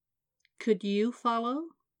Could you follow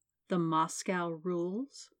the Moscow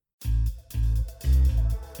rules?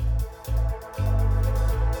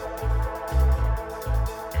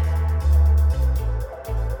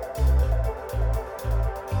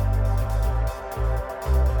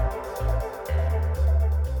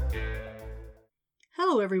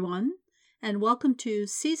 Hello, everyone, and welcome to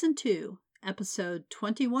Season 2, Episode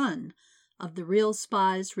 21 of the Real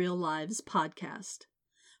Spies, Real Lives podcast,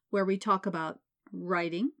 where we talk about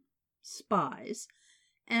writing, spies,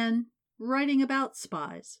 and writing about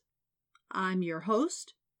spies. I'm your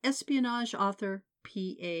host, espionage author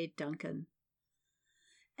P.A. Duncan.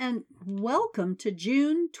 And welcome to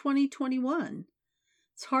June 2021.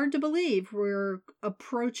 It's hard to believe we're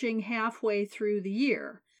approaching halfway through the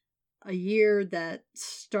year. A year that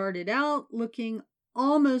started out looking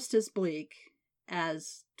almost as bleak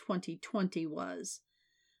as 2020 was.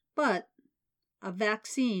 But a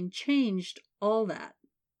vaccine changed all that.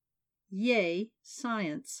 Yay,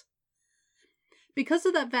 science. Because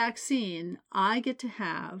of that vaccine, I get to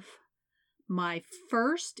have my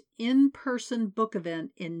first in-person book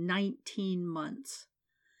event in 19 months.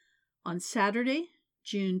 On Saturday,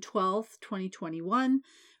 June 12th, 2021,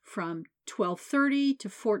 from 12:30 to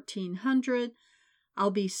 1400,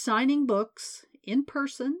 I'll be signing books in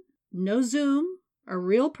person, no Zoom, a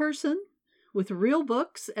real person with real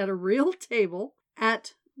books at a real table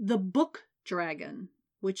at the Book Dragon,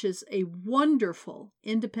 which is a wonderful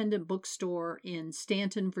independent bookstore in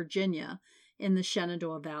Stanton, Virginia, in the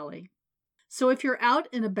Shenandoah Valley. So if you're out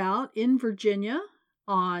and about in Virginia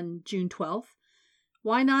on June 12th,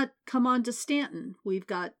 why not come on to Stanton? We've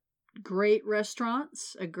got great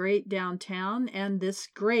restaurants, a great downtown, and this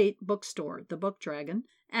great bookstore, the Book Dragon,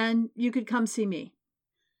 and you could come see me.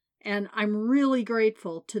 And I'm really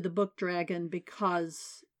grateful to the Book Dragon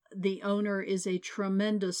because the owner is a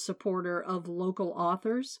tremendous supporter of local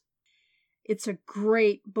authors. It's a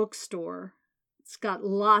great bookstore. It's got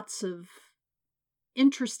lots of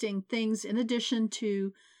interesting things in addition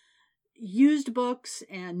to used books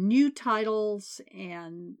and new titles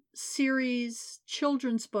and series,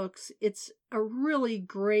 children's books. It's a really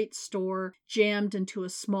great store jammed into a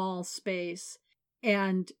small space.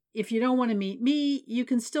 And if you don't want to meet me, you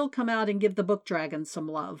can still come out and give the Book Dragon some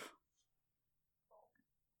love.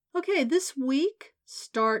 Okay, this week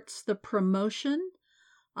starts the promotion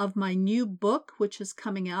of my new book, which is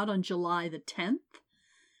coming out on July the 10th,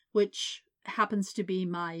 which happens to be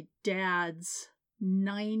my dad's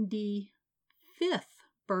 95th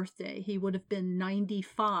birthday. He would have been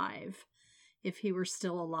 95 if he were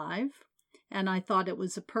still alive. And I thought it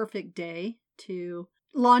was a perfect day to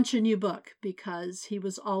launch a new book because he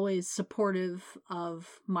was always supportive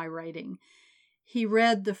of my writing. He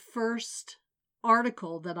read the first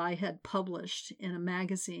article that I had published in a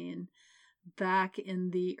magazine back in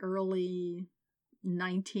the early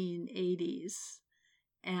 1980s.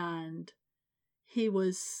 And he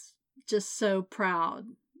was just so proud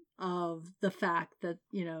of the fact that,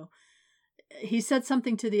 he said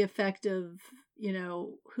something to the effect of,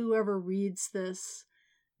 whoever reads this,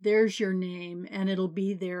 there's your name and it'll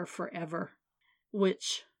be there forever,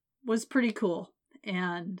 which was pretty cool.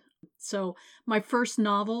 And so my first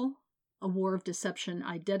novel, A War of Deception,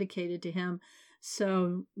 I dedicated to him.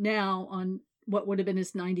 So now on what would have been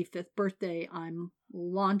his 95th birthday, I'm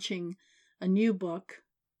launching a new book,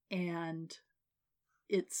 and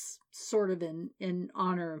it's sort of in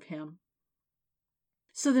honor of him.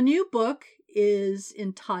 So the new book is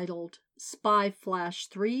entitled Spy Flash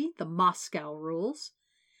 3, The Moscow Rules.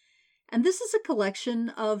 And this is a collection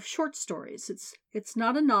of short stories. It's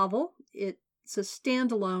not a novel. It's a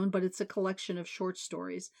standalone, but it's a collection of short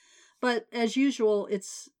stories. But as usual,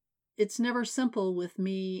 it's never simple with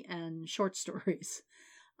me and short stories.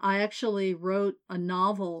 I actually wrote a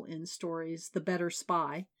novel in stories, The Better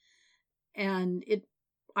Spy, and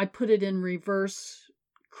I put it in reverse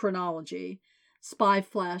chronology. Spy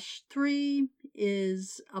Flash 3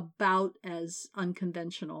 is about as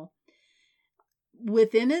unconventional.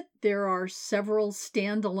 Within it, there are several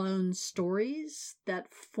standalone stories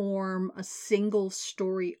that form a single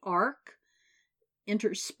story arc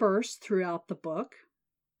interspersed throughout the book.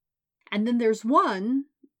 And then there's one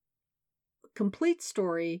complete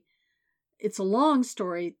story. It's a long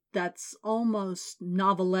story that's almost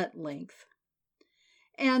novelette length.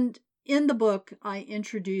 And in the book, I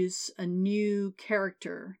introduce a new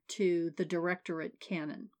character to the Directorate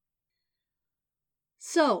canon.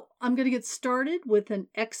 So I'm going to get started with an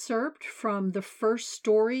excerpt from the first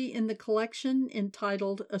story in the collection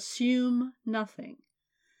entitled Assume Nothing.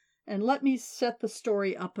 And let me set the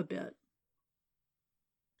story up a bit.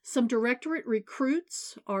 Some Directorate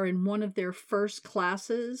recruits are in one of their first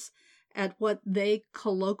classes at what they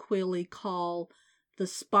colloquially call the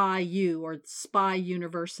Spy U, or Spy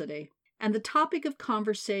University. And the topic of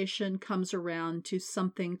conversation comes around to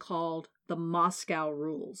something called the Moscow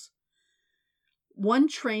Rules. One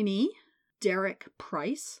trainee, Derek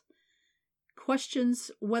Price,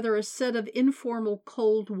 questions whether a set of informal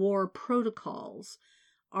Cold War protocols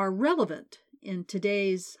are relevant in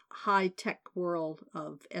today's high-tech world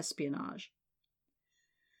of espionage.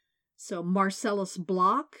 So Marcellus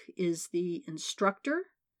Bloch is the instructor,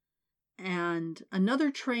 and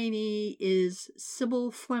another trainee is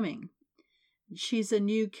Sybil Fleming. She's a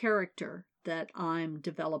new character that I'm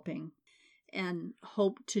developing and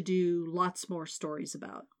hope to do lots more stories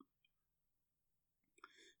about.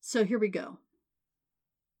 So here we go.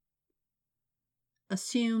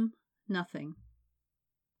 Assume nothing.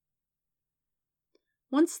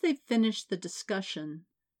 Once they finished the discussion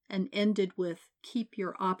and ended with "keep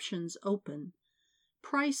your options open,"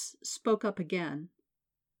 Price spoke up again.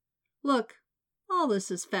 "Look, all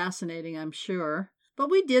this is fascinating, I'm sure, but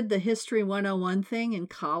we did the History 101 thing in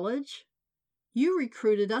college. You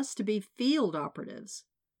recruited us to be field operatives.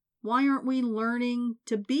 Why aren't we learning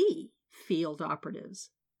to be field operatives?"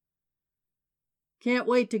 "Can't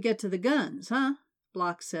wait to get to the guns, huh?"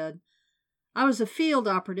 Bloch said. "I was a field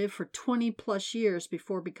operative for 20-plus years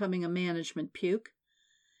before becoming a management puke.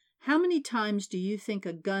 How many times do you think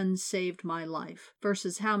a gun saved my life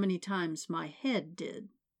versus how many times my head did?"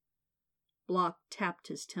 Bloch tapped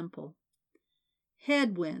his temple.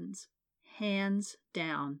 "Head wins, hands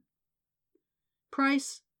down.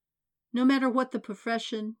 Price, no matter what the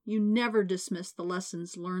profession, you never dismiss the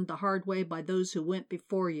lessons learned the hard way by those who went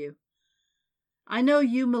before you. I know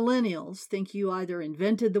you millennials think you either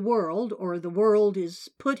invented the world or the world is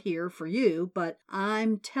put here for you, but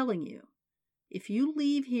I'm telling you, if you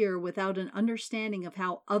leave here without an understanding of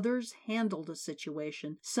how others handled a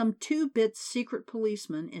situation, some 2-bit secret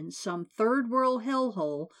policeman in some third world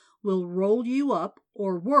hellhole will roll you up,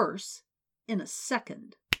 or worse, in a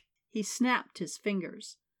second." He snapped his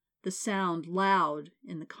fingers, the sound loud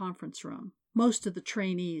in the conference room. Most of the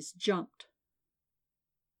trainees jumped.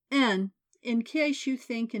 "And in case you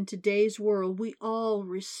think in today's world we all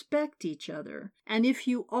respect each other, and if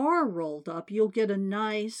you are rolled up, you'll get a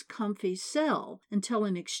nice, comfy cell until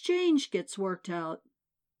an exchange gets worked out,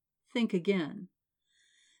 think again.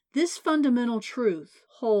 This fundamental truth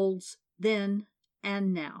holds then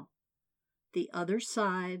and now. The other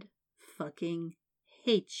side fucking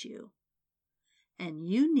hates you. And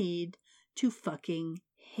you need to fucking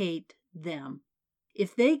hate them.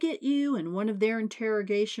 If they get you in one of their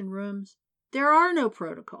interrogation rooms, there are no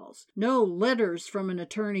protocols, no letters from an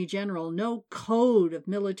attorney general, no code of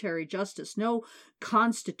military justice, no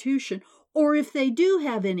constitution, or if they do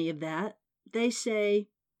have any of that, they say,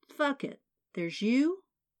 fuck it, there's you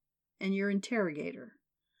and your interrogator.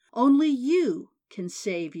 Only you can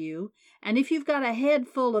save you, and if you've got a head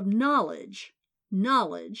full of knowledge,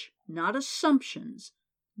 not assumptions,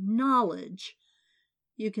 knowledge,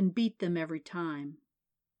 you can beat them every time."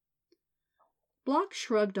 Bloch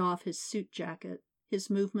shrugged off his suit jacket, his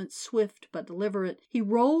movements swift but deliberate. He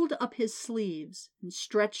rolled up his sleeves and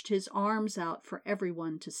stretched his arms out for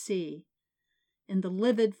everyone to see. In the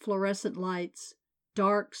livid fluorescent lights,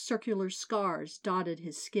 dark circular scars dotted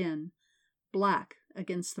his skin, black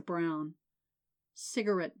against the brown.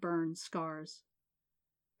 Cigarette burn scars.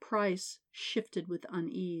 Price shifted with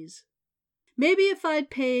unease. "Maybe if I'd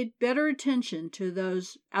paid better attention to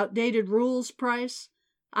those outdated rules, Price,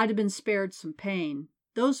 I'd have been spared some pain.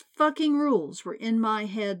 Those fucking rules were in my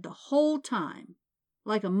head the whole time,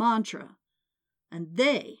 like a mantra, and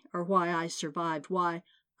they are why I survived, why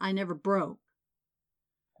I never broke."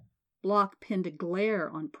 Bloch pinned a glare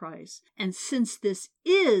on Price. "And since this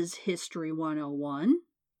is History 101,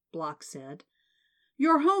 Bloch said,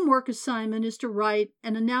 your homework assignment is to write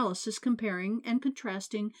an analysis comparing and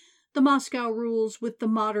contrasting the Moscow rules with the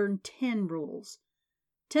modern 10 rules.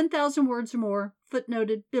 10,000 words or more,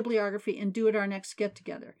 footnoted, bibliography, and due at our next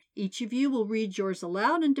get-together. Each of you will read yours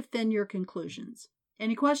aloud and defend your conclusions.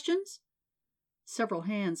 Any questions?" Several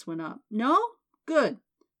hands went up. "No? Good.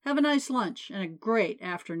 Have a nice lunch and a great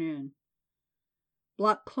afternoon."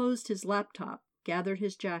 Bloch closed his laptop, gathered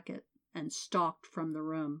his jacket, and stalked from the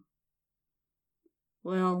room.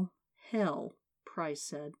 "Well, hell," Price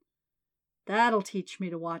said. "That'll teach me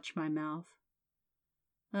to watch my mouth."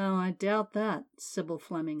 "Oh, I doubt that," Sybil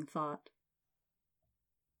Fleming thought.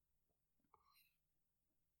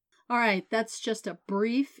 All right, that's just a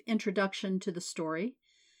brief introduction to the story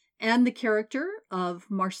and the character of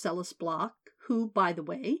Marcellus Bloch, who, by the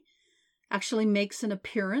way, actually makes an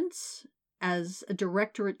appearance as a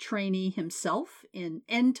directorate trainee himself in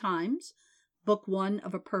End Times, Book 1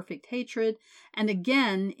 of A Perfect Hatred, and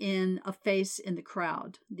again in A Face in the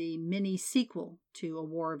Crowd, the mini sequel to A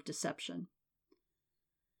War of Deception.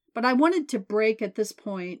 But I wanted to break at this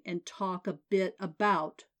point and talk a bit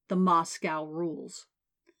about the Moscow Rules.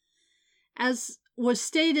 As was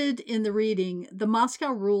stated in the reading, the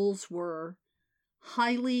Moscow Rules were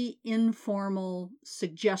highly informal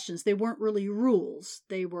suggestions. They weren't really rules.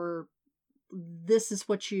 They were, this is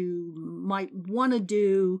what you might want to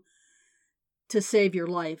do to save your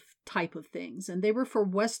life type of things. And they were for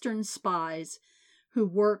Western spies who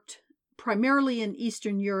worked primarily in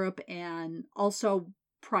Eastern Europe and also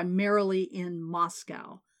primarily in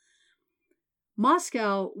Moscow.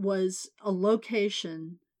 Moscow was a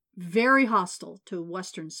location very hostile to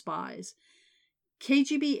Western spies.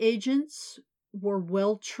 KGB agents were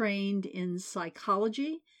well trained in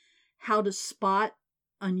psychology, how to spot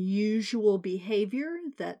unusual behavior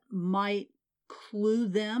that might clue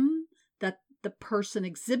them that the person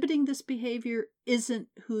exhibiting this behavior isn't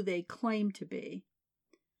who they claim to be.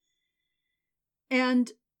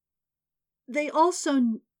 And they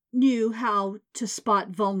also knew how to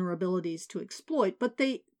spot vulnerabilities to exploit, but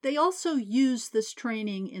they also used this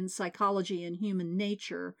training in psychology and human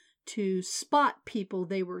nature to spot people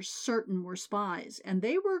they were certain were spies, and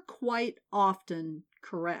they were quite often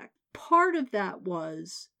correct. Part of that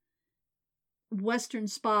was Western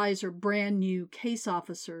spies or brand new case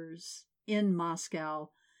officers in Moscow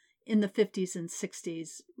in the 50s and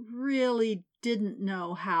 60s really didn't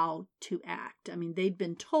know how to act. I mean, they'd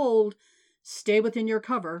been told, stay within your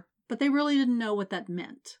cover, but they really didn't know what that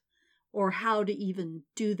meant or how to even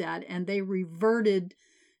do that. And they reverted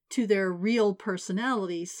to their real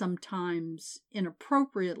personality, sometimes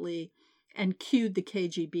inappropriately, and cued the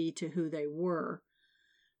KGB to who they were.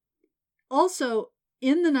 Also,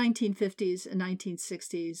 in the 1950s and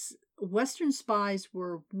 1960s, Western spies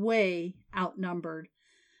were way outnumbered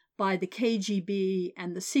by the KGB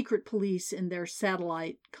and the secret police in their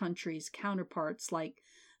satellite countries' counterparts, like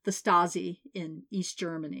the Stasi in East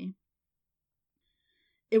Germany.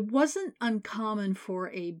 It wasn't uncommon for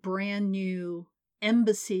a brand new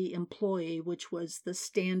embassy employee, which was the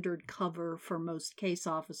standard cover for most case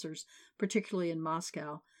officers, particularly in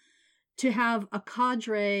Moscow, to have a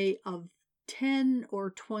cadre of 10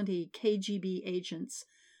 or 20 KGB agents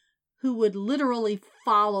who would literally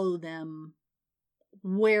follow them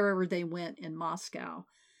wherever they went in Moscow.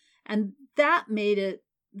 And that made it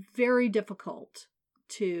very difficult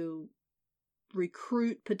to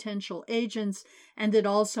recruit potential agents, and it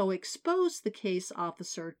also exposed the case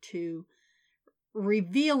officer to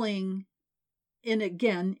revealing,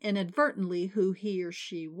 inadvertently, who he or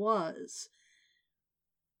she was.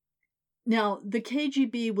 Now, the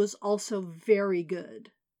KGB was also very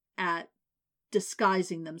good at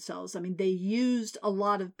disguising themselves. I mean, they used a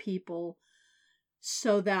lot of people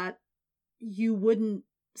so that you wouldn't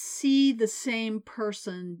see the same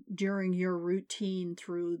person during your routine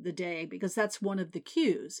through the day, because that's one of the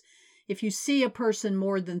cues. If you see a person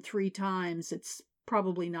more than 3 times, it's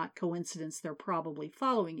probably not coincidence. They're probably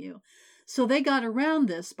following you. So they got around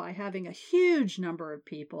this by having a huge number of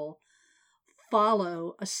people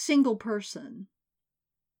follow a single person.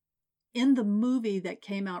 In the movie that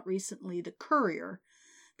came out recently, The Courier,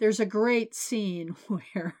 there's a great scene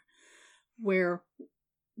where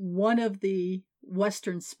one of the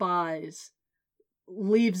Western spies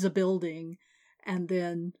leaves a building and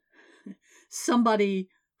then somebody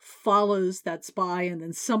follows that spy and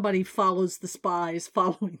then somebody follows the spies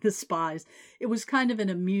following the spies. It was kind of an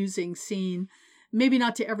amusing scene. Maybe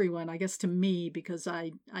not to everyone, I guess to me, because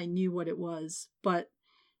I knew what it was. But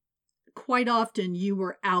quite often you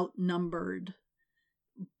were outnumbered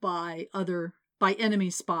by enemy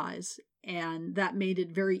spies. And that made it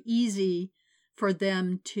very easy for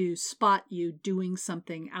them to spot you doing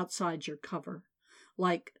something outside your cover.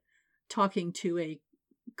 Like talking to a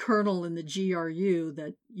colonel in the GRU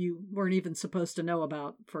that you weren't even supposed to know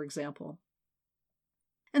about, for example.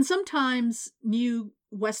 And sometimes new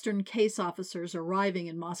Western case officers arriving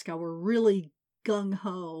in Moscow were really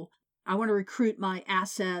gung-ho. I want to recruit my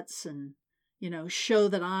assets and, show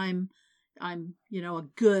that I'm a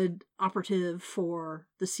good operative for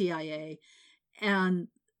the CIA. And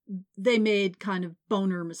they made kind of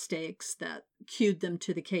boner mistakes that cued them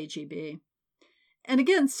to the KGB. And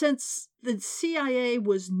again, since the CIA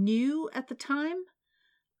was new at the time,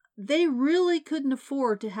 they really couldn't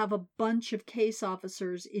afford to have a bunch of case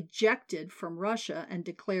officers ejected from Russia and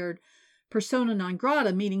declared persona non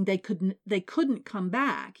grata, meaning they couldn't come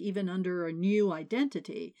back even under a new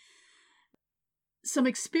identity. Some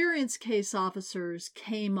experienced case officers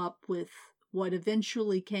came up with what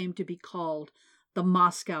eventually came to be called the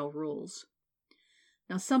Moscow Rules.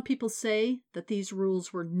 Now, some people say that these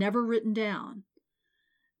rules were never written down,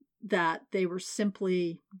 that they were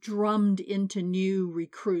simply drummed into new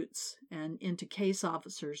recruits and into case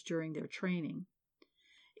officers during their training.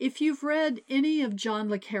 If you've read any of John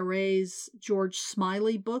le Carré's George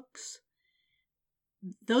Smiley books,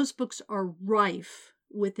 those books are rife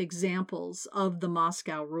with examples of the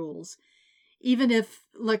Moscow Rules, even if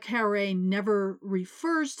le Carré never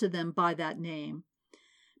refers to them by that name.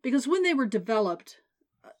 Because when they were developed,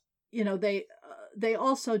 they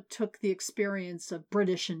also took the experience of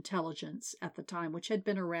British intelligence at the time, which had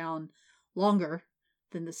been around longer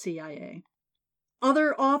than the CIA.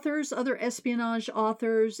 Other authors, other espionage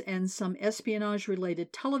authors, and some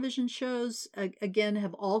espionage-related television shows, again,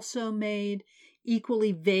 have also made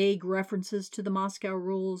equally vague references to the Moscow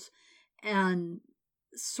Rules and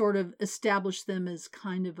sort of established them as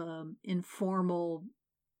kind of an informal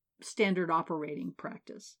standard operating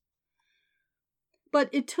practice. But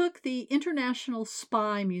it took the International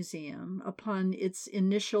Spy Museum, upon its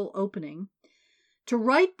initial opening, to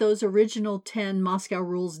write those original 10 Moscow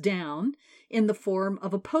Rules down in the form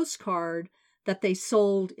of a postcard that they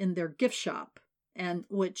sold in their gift shop, and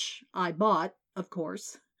which I bought, of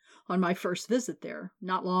course, on my first visit there,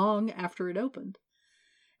 not long after it opened.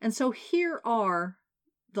 And so here are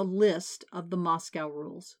the list of the Moscow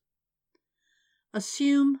Rules.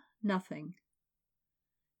 Assume nothing.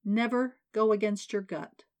 Never go against your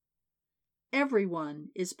gut. Everyone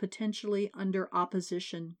is potentially under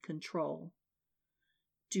opposition control.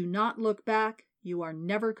 Do not look back. You are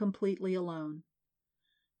never completely alone.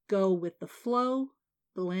 Go with the flow.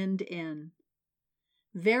 Blend in.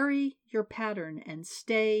 Vary your pattern and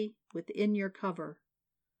stay within your cover.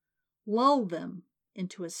 Lull them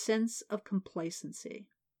into a sense of complacency.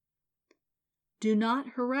 Do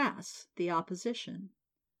not harass the opposition.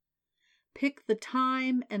 Pick the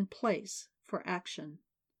time and place for action.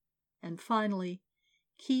 And finally,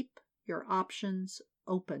 keep your options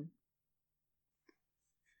open.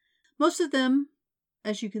 Most of them,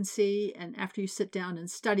 as you can see, and after you sit down and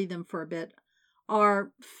study them for a bit,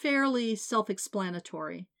 are fairly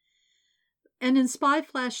self-explanatory. And in Spy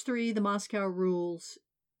Flash 3, The Moscow Rules,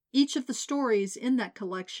 each of the stories in that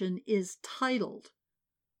collection is titled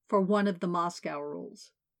for one of the Moscow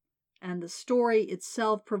Rules. And the story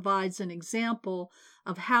itself provides an example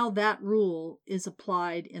of how that rule is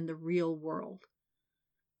applied in the real world.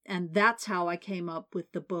 And that's how I came up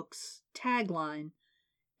with the book's tagline,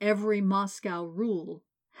 Every Moscow Rule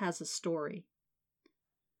has a story.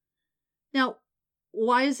 Now,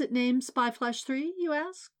 why is it named Spy Flash 3, you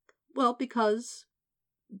ask? Well, because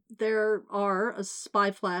there are a Spy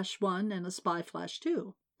Flash 1 and a Spy Flash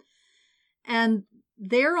 2. And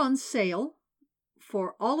they're on sale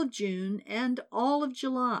for all of June and all of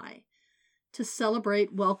July to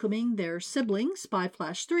celebrate welcoming their sibling, Spy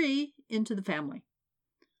Flash 3, into the family.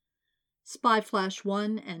 Spy Flash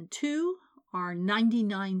 1 and 2 are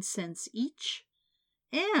 99 cents each,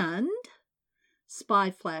 and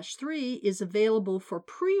Spy Flash 3 is available for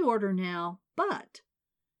pre-order now, but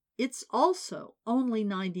it's also only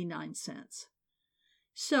 99 cents.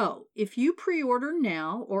 So, if you pre-order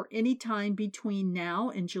now or any time between now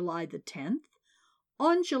and July the 10th,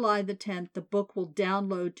 on July the 10th, the book will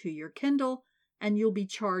download to your Kindle and you'll be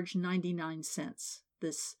charged 99 cents,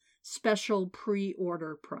 this special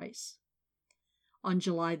pre-order price. On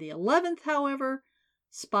July the 11th, however,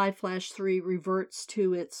 Spy Flash 3 reverts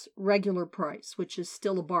to its regular price, which is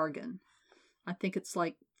still a bargain. I think it's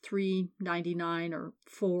like $3.99 or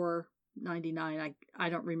 $4.99. I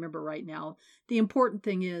don't remember right now. The important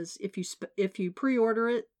thing is if you pre-order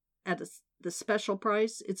it at the special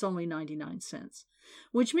price, it's only 99 cents,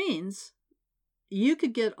 which means you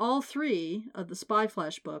could get all 3 of the Spy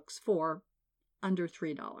Flash books for under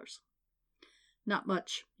 $3. Not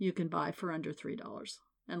much you can buy for under $3,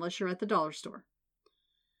 unless you're at the dollar store.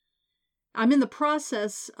 I'm in the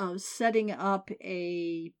process of setting up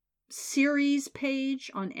a series page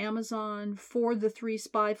on Amazon for the 3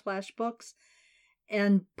 Spy Flash books,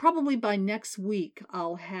 and probably by next week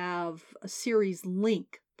I'll have a series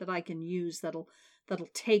link that I can use that'll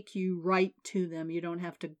take you right to them. You don't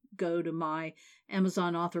have to go to my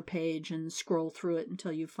Amazon author page and scroll through it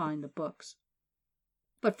until you find the books.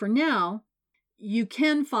 But for now, you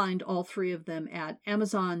can find all 3 of them at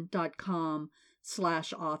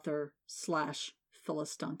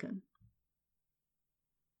amazon.com/author/Phyllis Duncan.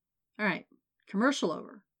 All right, commercial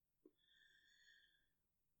over.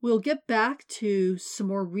 We'll get back to some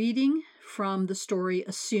more reading from the story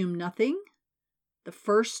Assume Nothing, the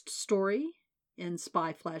first story in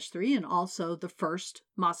Spy Flash 3, and also the first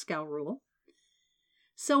Moscow Rule.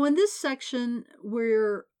 So in this section,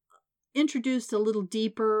 we're introduced a little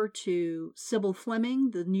deeper to Sybil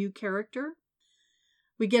Fleming, the new character.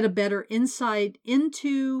 We get a better insight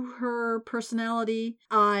into her personality.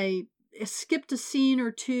 I skipped a scene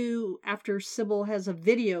or two after Sybil has a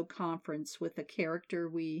video conference with a character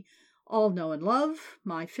we all know and love,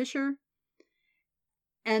 Mai Fisher.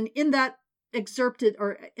 And in that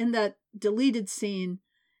in that deleted scene,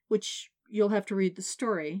 which you'll have to read the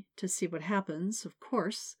story to see what happens, of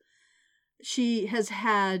course, she has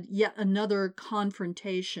had yet another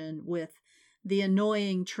confrontation with the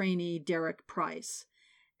annoying trainee Derek Price,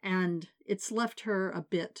 and it's left her a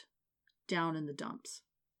bit down in the dumps.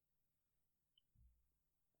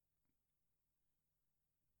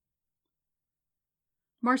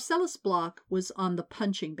 Marcellus Block was on the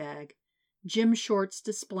punching bag, gym shorts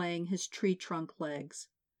displaying his tree trunk legs.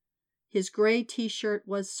 His gray t-shirt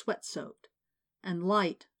was sweat-soaked, and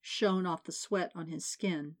light shone off the sweat on his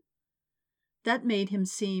skin. That made him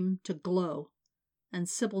seem to glow, and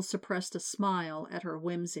Sybil suppressed a smile at her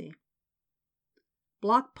whimsy.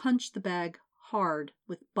 Block punched the bag hard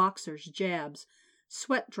with boxer's jabs,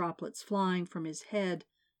 sweat droplets flying from his head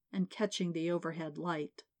and catching the overhead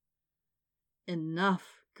light.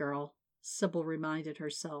 Enough, girl, Sybil reminded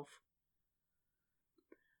herself.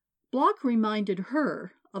 Block reminded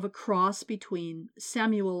her of a cross between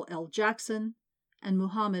Samuel L. Jackson and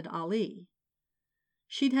Muhammad Ali.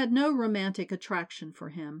 She'd had no romantic attraction for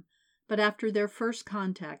him, but after their first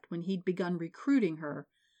contact, when he'd begun recruiting her,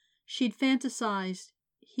 she'd fantasized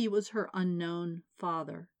he was her unknown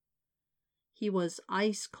father. He was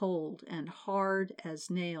ice cold and hard as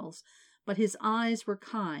nails, but his eyes were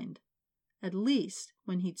kind, at least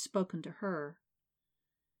when he'd spoken to her.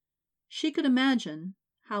 She could imagine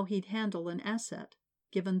how he'd handle an asset,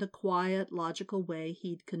 given the quiet, logical way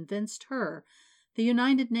he'd convinced her the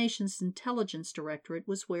United Nations Intelligence Directorate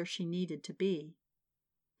was where she needed to be.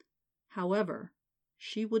 However,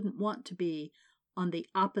 she wouldn't want to be on the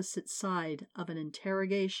opposite side of an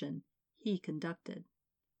interrogation he conducted.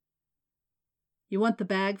 "You want the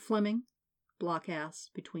bag, Fleming?" Block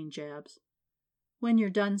asked between jabs. "When you're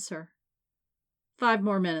done, sir." 5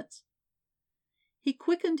 more minutes. He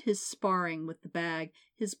quickened his sparring with the bag,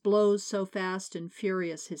 his blows so fast and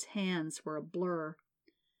furious his hands were a blur.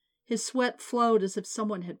 His sweat flowed as if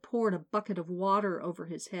someone had poured a bucket of water over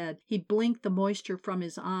his head. He blinked the moisture from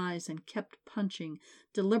his eyes and kept punching,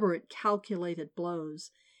 deliberate, calculated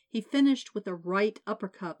blows. He finished with a right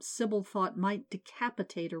uppercut Sybil thought might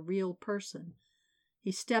decapitate a real person.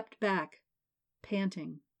 He stepped back,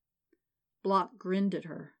 panting. Block grinned at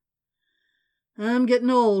her. "I'm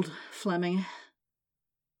getting old, Fleming."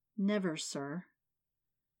 "Never, sir."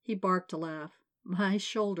 He barked a laugh. "My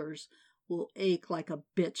shoulders will ache like a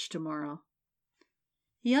bitch tomorrow."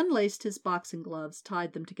 He unlaced his boxing gloves,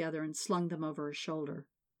 tied them together, and slung them over his shoulder.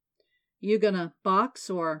 "You gonna box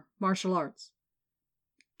or martial arts?"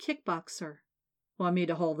 "Kickbox, sir." "Want me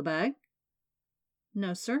to hold the bag?"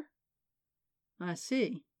 "No, sir." "I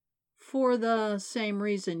see. For the same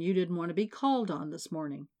reason you didn't want to be called on this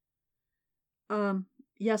morning."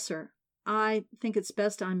 Yes, sir. I think it's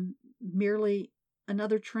best I'm merely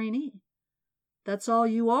another trainee." "That's all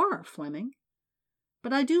you are, Fleming.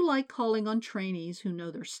 But I do like calling on trainees who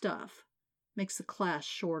know their stuff. Makes the class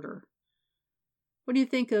shorter. What do you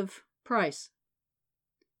think of Price?"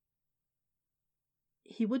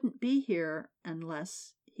 "He wouldn't be here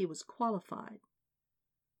unless he was qualified."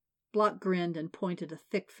 Block grinned and pointed a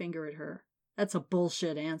thick finger at her. "That's a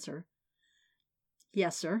bullshit answer."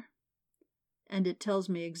 "Yes, sir. And it tells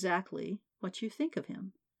me exactly what you think of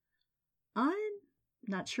him." "I'm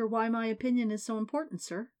not sure why my opinion is so important,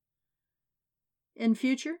 sir." "In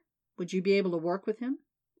future, would you be able to work with him?"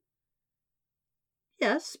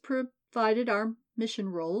 "Yes, provided our mission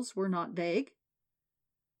roles were not vague."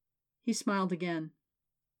 He smiled again.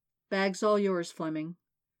 "Bag's all yours, Fleming.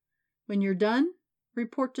 When you're done,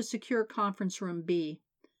 report to Secure Conference Room B.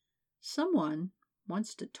 Someone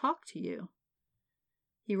wants to talk to you."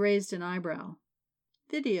 He raised an eyebrow.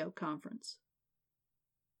 "Video conference."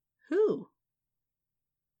 "Who?"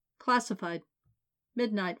 "Classified.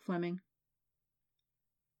 Midnight, Fleming."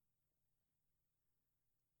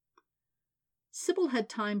 Sybil had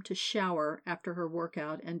time to shower after her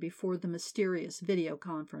workout and before the mysterious video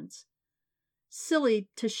conference. Silly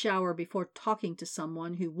to shower before talking to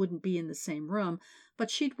someone who wouldn't be in the same room,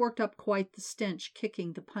 but she'd worked up quite the stench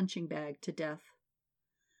kicking the punching bag to death.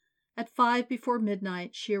 At 5 before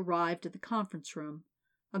midnight, she arrived at the conference room.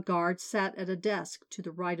 A guard sat at a desk to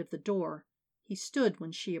the right of the door. He stood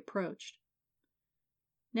when she approached.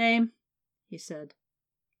 "Name?" he said.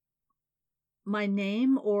 "My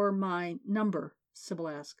name or my number?" Sybil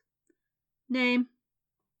asked. Name?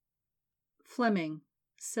 Fleming.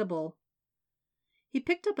 Sybil. He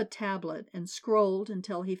picked up a tablet and scrolled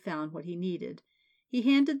until he found what he needed. He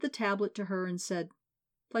handed the tablet to her and said,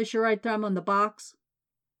 Place your right thumb on the box.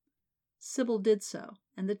 Sybil did so,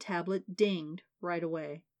 and the tablet dinged right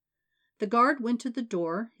away. The guard went to the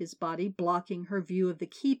door, his body blocking her view of the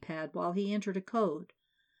keypad while he entered a code.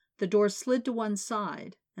 The door slid to one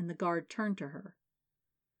side, and the guard turned to her.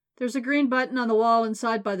 There's a green button on the wall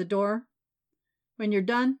inside by the door. When you're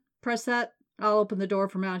done, press that. I'll open the door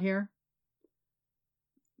from out here.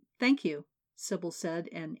 Thank you, Sybil said,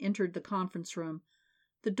 and entered the conference room.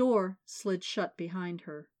 The door slid shut behind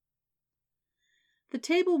her. The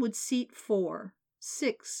table would seat 4,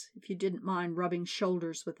 6 if you didn't mind rubbing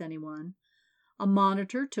shoulders with anyone. A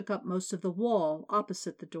monitor took up most of the wall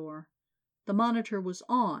opposite the door. The monitor was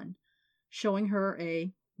on, showing her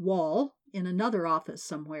a wall in another office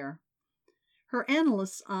somewhere. Her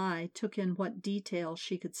analyst's eye took in what detail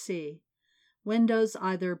she could see. Windows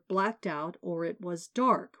either blacked out or it was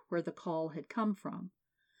dark where the call had come from.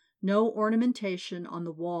 No ornamentation on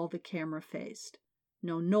the wall the camera faced.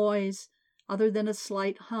 No noise other than a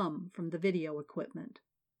slight hum from the video equipment.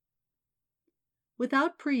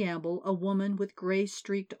 Without preamble, a woman with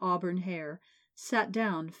gray-streaked auburn hair sat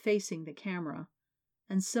down facing the camera,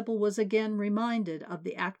 and Sybil was again reminded of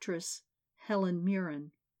the actress Helen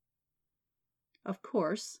Mirren. Of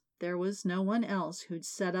course, there was no one else who'd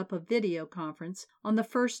set up a video conference on the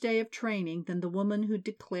first day of training than the woman who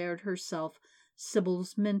declared herself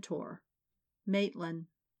Sybil's mentor, Maitland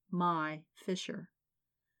Mai Fisher,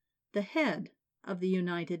 the head of the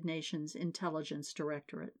United Nations Intelligence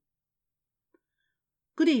Directorate.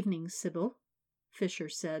 Good evening, Sybil, Fisher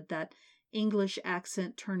said, that English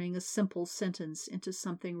accent turning a simple sentence into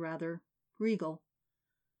something rather regal.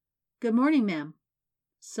 Good morning, ma'am,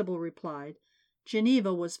 Sybil replied.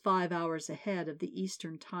 Geneva was 5 hours ahead of the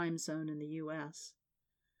Eastern time zone in the U.S.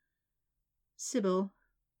 Sybil,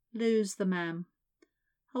 lose the ma'am.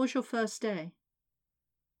 How was your first day?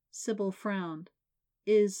 Sybil frowned.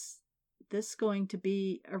 Is this going to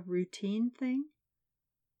be a routine thing?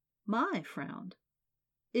 Mai frowned.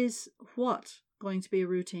 Is what going to be a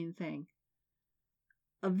routine thing?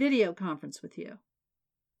 A video conference with you.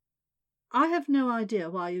 I have no idea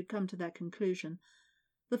why you'd come to that conclusion.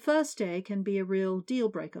 The first day can be a real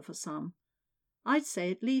deal-breaker for some. I'd say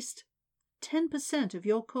at least 10% of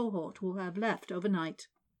your cohort will have left overnight.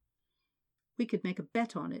 We could make a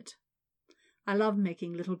bet on it. I love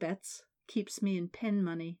making little bets. Keeps me in pen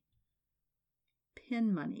money.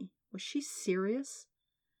 Pen money? Was she serious?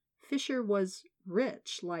 Fisher was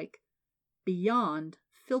rich, like beyond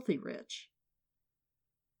filthy rich.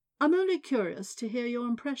 I'm only curious to hear your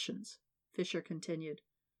impressions, Fisher continued.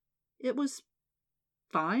 It was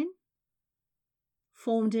fine.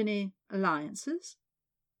 Formed any alliances?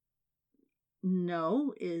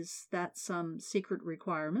 No. Is that some secret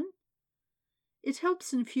requirement? It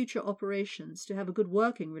helps in future operations to have a good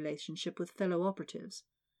working relationship with fellow operatives.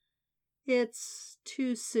 It's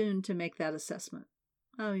too soon to make that assessment.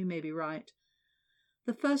 Oh, you may be right.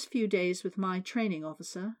 The first few days with my training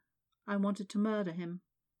officer, I wanted to murder him.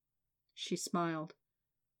 She smiled.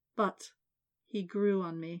 But he grew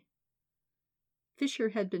on me. Fisher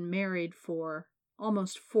had been married for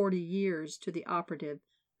almost 40 years to the operative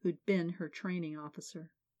who'd been her training officer.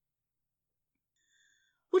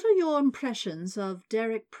 What are your impressions of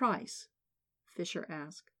Derek Price? Fisher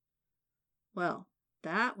asked. Well,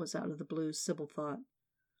 that was out of the blue, Sybil thought.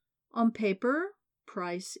 On paper,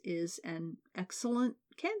 Price is an excellent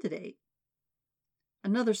candidate.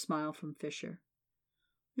 Another smile from Fisher.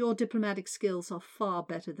 Your diplomatic skills are far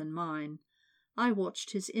better than mine. I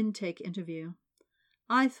watched his intake interview.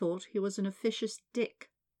 I thought he was an officious dick.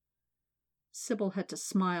 Sybil had to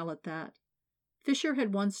smile at that. Fisher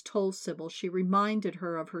had once told Sybil she reminded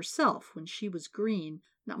her of herself when she was green.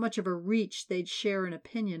 Not much of a reach they'd share an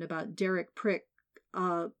opinion about Derek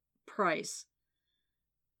Price.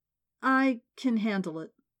 I can handle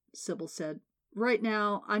it, Sybil said. Right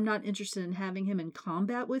now, I'm not interested in having him in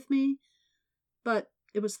combat with me, but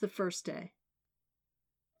it was the first day.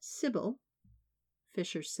 Sybil,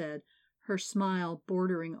 Fisher said, her smile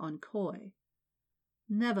bordering on coy,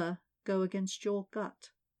 never go against your gut.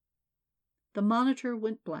 The monitor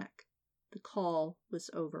went black. The call was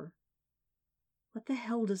over. What the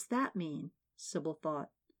hell does that mean? Sybil thought.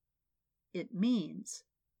 It means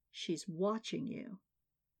she's watching you.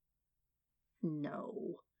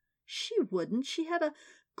 No, she wouldn't. She had a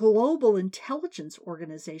global intelligence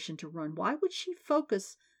organization to run. Why would she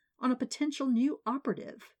focus on a potential new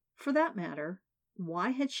operative? For that matter, why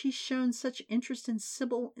had she shown such interest in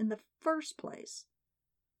Sybil in the first place?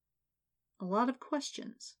 A lot of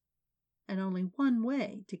questions, and only one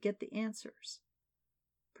way to get the answers.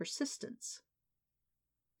 Persistence.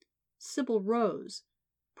 Sybil rose,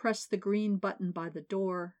 pressed the green button by the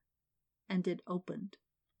door, and it opened.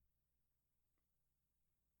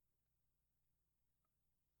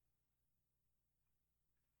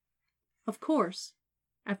 Of course,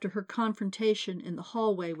 after her confrontation in the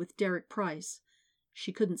hallway with Derek Price,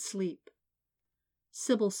 she couldn't sleep.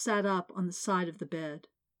 Sybil sat up on the side of the bed.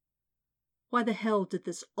 Why the hell did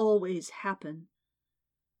this always happen?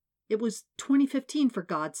 It was 2015, for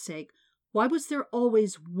God's sake. Why was there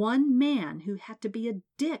always one man who had to be a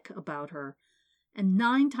dick about her? And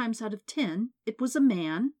 9 times out of 10, it was a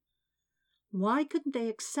man. Why couldn't they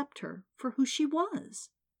accept her for who she was?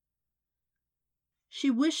 She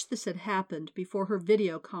wished this had happened before her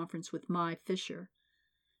video conference with Mai Fisher.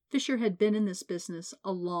 Fisher had been in this business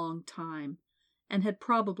a long time and had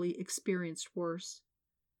probably experienced worse.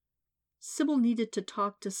 Sybil needed to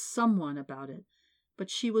talk to someone about it, but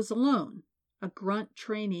she was alone, a grunt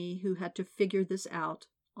trainee who had to figure this out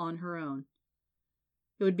on her own.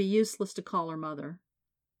 It would be useless to call her mother.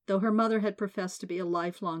 Though her mother had professed to be a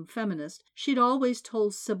lifelong feminist, she'd always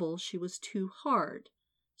told Sybil she was too hard,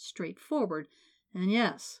 straightforward, and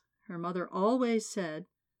yes, her mother always said,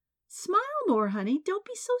 "Smile more, honey. Don't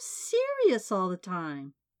be so serious all the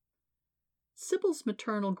time." Sybil's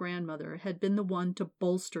maternal grandmother had been the one to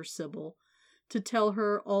bolster Sybil, to tell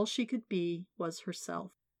her all she could be was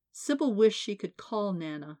herself. Sybil wished she could call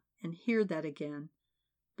Nana and hear that again,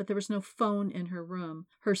 but there was no phone in her room.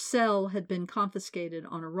 Her cell had been confiscated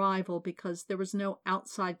on arrival because there was no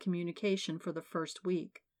outside communication for the first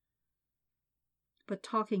week. But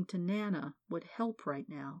talking to Nana would help right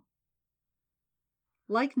now.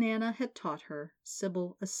 Like Nana had taught her,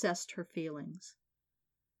 Sybil assessed her feelings.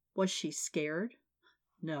 Was she scared?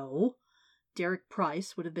 No. Derek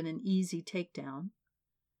Price would have been an easy takedown.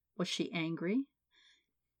 Was she angry?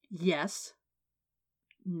 Yes.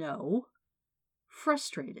 No.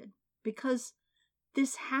 Frustrated, because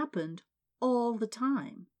this happened all the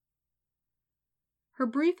time. Her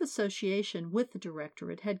brief association with the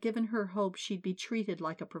directorate had given her hope she'd be treated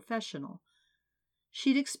like a professional.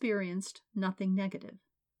 She'd experienced nothing negative.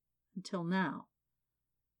 Until now.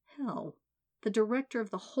 Hell, the director of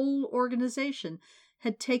the whole organization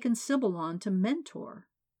had taken Sybil on to mentor.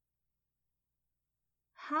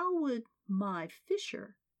 How would Mai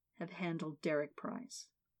Fisher have handled Derek Price?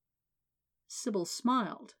 Sybil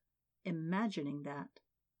smiled, imagining that.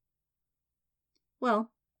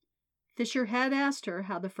 Well, Fisher had asked her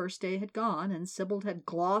how the first day had gone, and Sybil had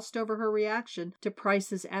glossed over her reaction to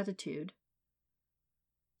Price's attitude.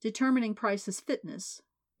 Determining Price's fitness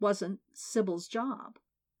wasn't Sybil's job.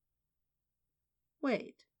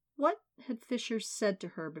 Wait, what had Fisher said to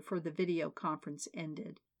her before the video conference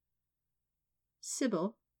ended?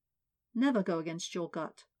 Sybil, never go against your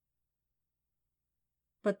gut.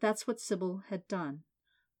 But that's what Sybil had done.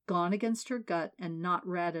 Gone against her gut and not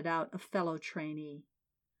ratted out a fellow trainee.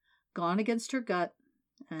 Gone against her gut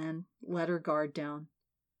and let her guard down.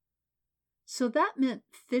 So that meant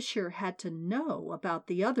Fisher had to know about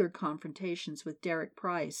the other confrontations with Derek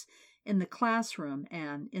Price in the classroom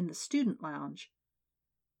and in the student lounge.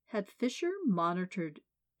 Had Fisher monitored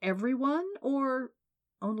everyone or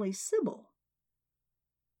only Sybil?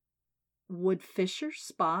 Would Fisher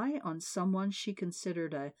spy on someone she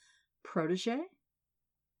considered a protege?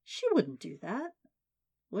 She wouldn't do that,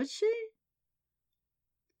 would she?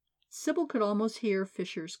 Sybil could almost hear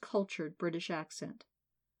Fisher's cultured British accent.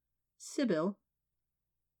 Sybil,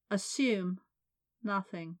 assume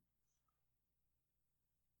nothing.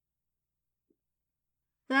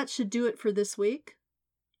 That should do it for this week.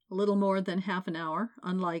 A little more than half an hour,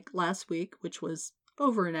 unlike last week, which was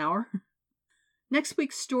over an hour. Next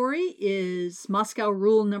week's story is Moscow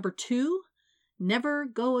Rule number 2, never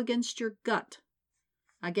go against your gut.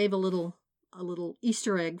 I gave a little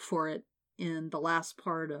Easter egg for it in the last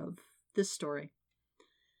part of this story.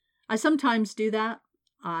 I sometimes do that.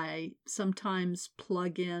 I sometimes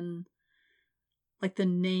plug in like the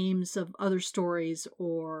names of other stories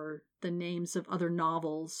or the names of other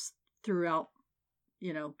novels throughout,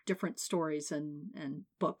 different stories and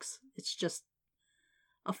books. It's just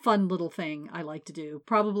a fun little thing I like to do.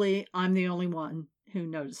 Probably I'm the only one who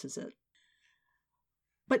notices it.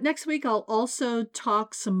 But next week I'll also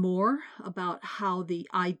talk some more about how the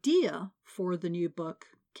idea for the new book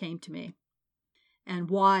came to me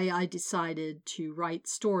and why I decided to write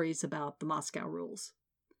stories about the Moscow Rules.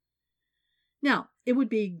 Now, it would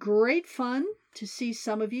be great fun to see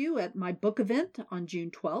some of you at my book event on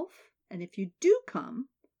June 12th And if you do come,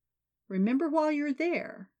 remember while you're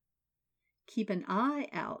there, keep an eye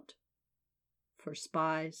out for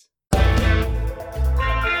spies.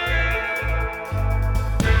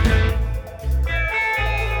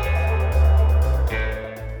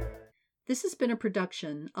 This has been a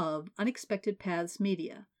production of Unexpected Paths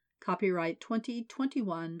Media. Copyright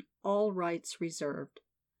 2021, all rights reserved.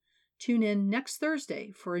 Tune in next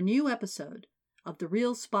Thursday for a new episode of the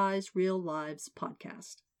Real Spies, Real Lives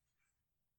podcast.